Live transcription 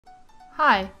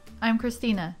Hi, I'm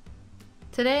Christina.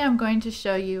 Today I'm going to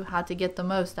show you how to get the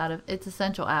most out of It's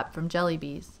Essential app from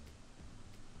JellyBeez.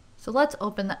 So let's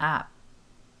open the app.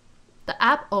 The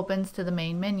app opens to the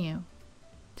main menu.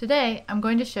 Today I'm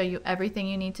going to show you everything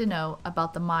you need to know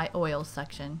about the My Oils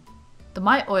section. The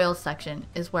My Oils section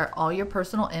is where all your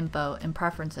personal info and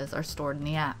preferences are stored in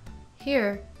the app.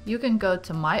 Here you can go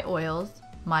to My Oils,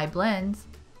 My Blends,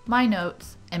 My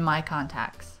Notes, and My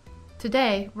Contacts.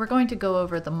 Today, we're going to go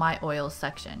over the My Oils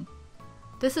section.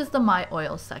 This is the My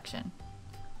Oils section.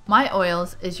 My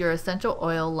Oils is your essential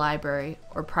oil library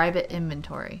or private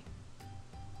inventory.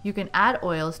 You can add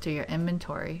oils to your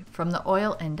inventory from the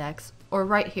oil index or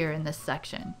right here in this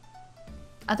section.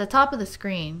 At the top of the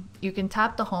screen, you can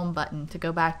tap the home button to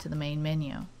go back to the main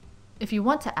menu. If you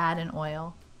want to add an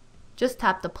oil, just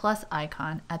tap the plus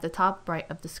icon at the top right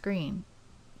of the screen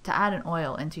to add an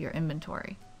oil into your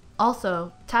inventory.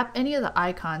 Also, tap any of the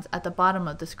icons at the bottom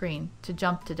of the screen to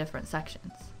jump to different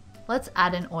sections. Let's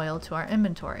add an oil to our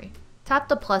inventory. Tap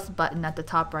the plus button at the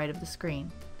top right of the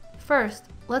screen. First,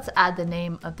 let's add the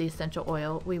name of the essential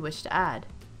oil we wish to add.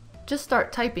 Just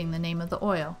start typing the name of the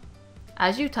oil.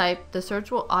 As you type, the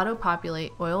search will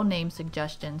auto-populate oil name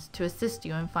suggestions to assist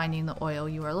you in finding the oil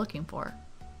you are looking for.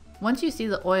 Once you see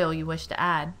the oil you wish to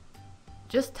add,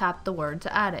 just tap the word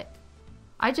to add it.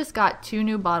 I just got 2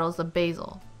 new bottles of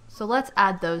basil, so let's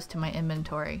add those to my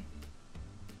inventory.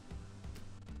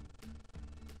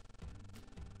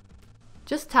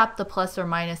 Just tap the plus or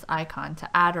minus icon to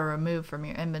add or remove from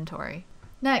your inventory.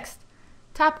 Next,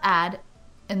 tap Add,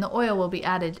 and the oil will be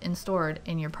added and stored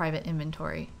in your private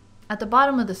inventory. At the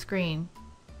bottom of the screen,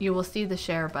 you will see the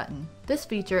Share button. This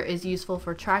feature is useful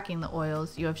for tracking the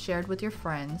oils you have shared with your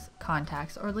friends,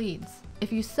 contacts, or leads.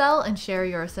 If you sell and share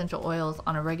your essential oils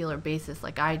on a regular basis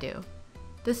like I do,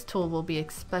 this tool will be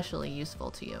especially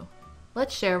useful to you.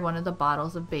 Let's share one of the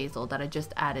bottles of basil that I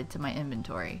just added to my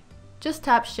inventory. Just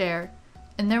tap Share,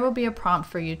 and there will be a prompt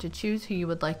for you to choose who you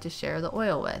would like to share the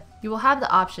oil with. You will have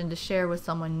the option to share with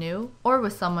someone new or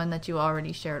with someone that you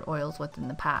already shared oils with in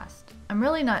the past. I'm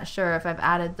really not sure if I've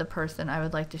added the person I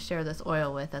would like to share this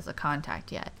oil with as a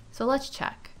contact yet, so let's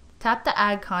check. Tap the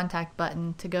Add Contact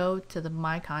button to go to the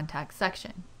My Contacts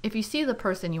section. If you see the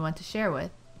person you want to share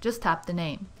with, just tap the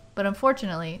name. But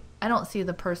unfortunately, I don't see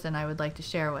the person I would like to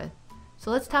share with,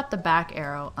 so let's tap the back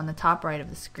arrow on the top right of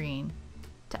the screen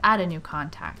to add a new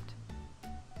contact.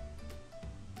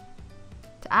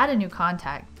 To add a new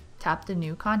contact, tap the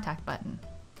New Contact button.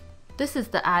 This is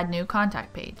the Add New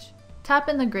Contact page. Tap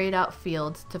in the grayed out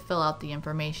fields to fill out the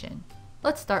information.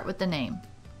 Let's start with the name.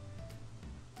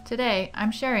 Today,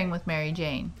 I'm sharing with Mary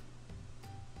Jane.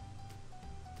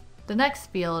 The next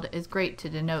field is great to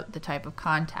denote the type of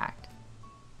contact.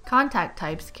 Contact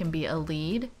types can be a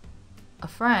lead, a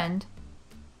friend,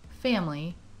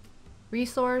 family,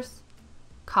 resource,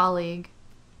 colleague,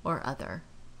 or other.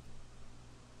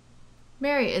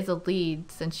 Mary is a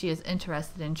lead since she is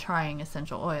interested in trying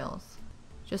essential oils.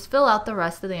 Just fill out the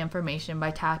rest of the information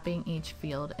by tapping each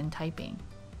field and typing.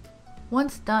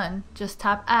 Once done, just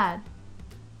tap Add.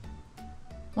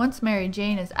 Once Mary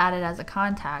Jane is added as a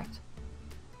contact,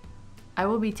 I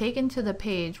will be taken to the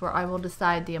page where I will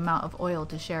decide the amount of oil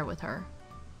to share with her.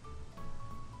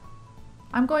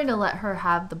 I'm going to let her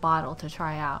have the bottle to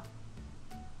try out.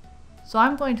 So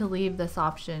I'm going to leave this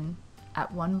option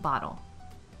at 1 bottle.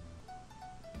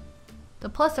 The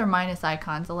plus or minus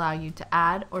icons allow you to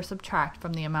add or subtract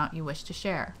from the amount you wish to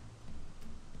share.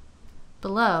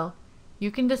 Below,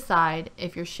 you can decide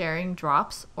if you're sharing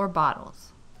drops or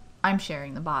bottles. I'm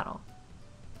sharing the bottle.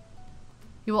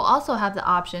 You will also have the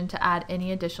option to add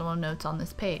any additional notes on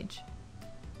this page.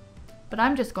 But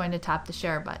I'm just going to tap the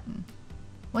Share button.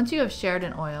 Once you have shared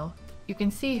an oil, you can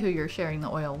see who you're sharing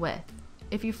the oil with.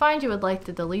 If you find you would like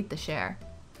to delete the share,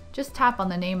 just tap on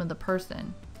the name of the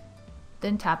person,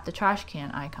 then tap the trash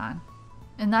can icon.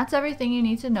 And that's everything you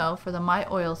need to know for the My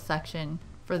Oils section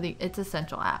for the It's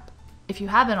Essential app. If you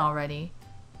haven't already,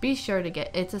 be sure to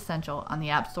get It's Essential on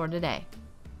the App Store today.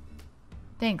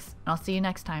 Thanks, and I'll see you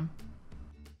next time.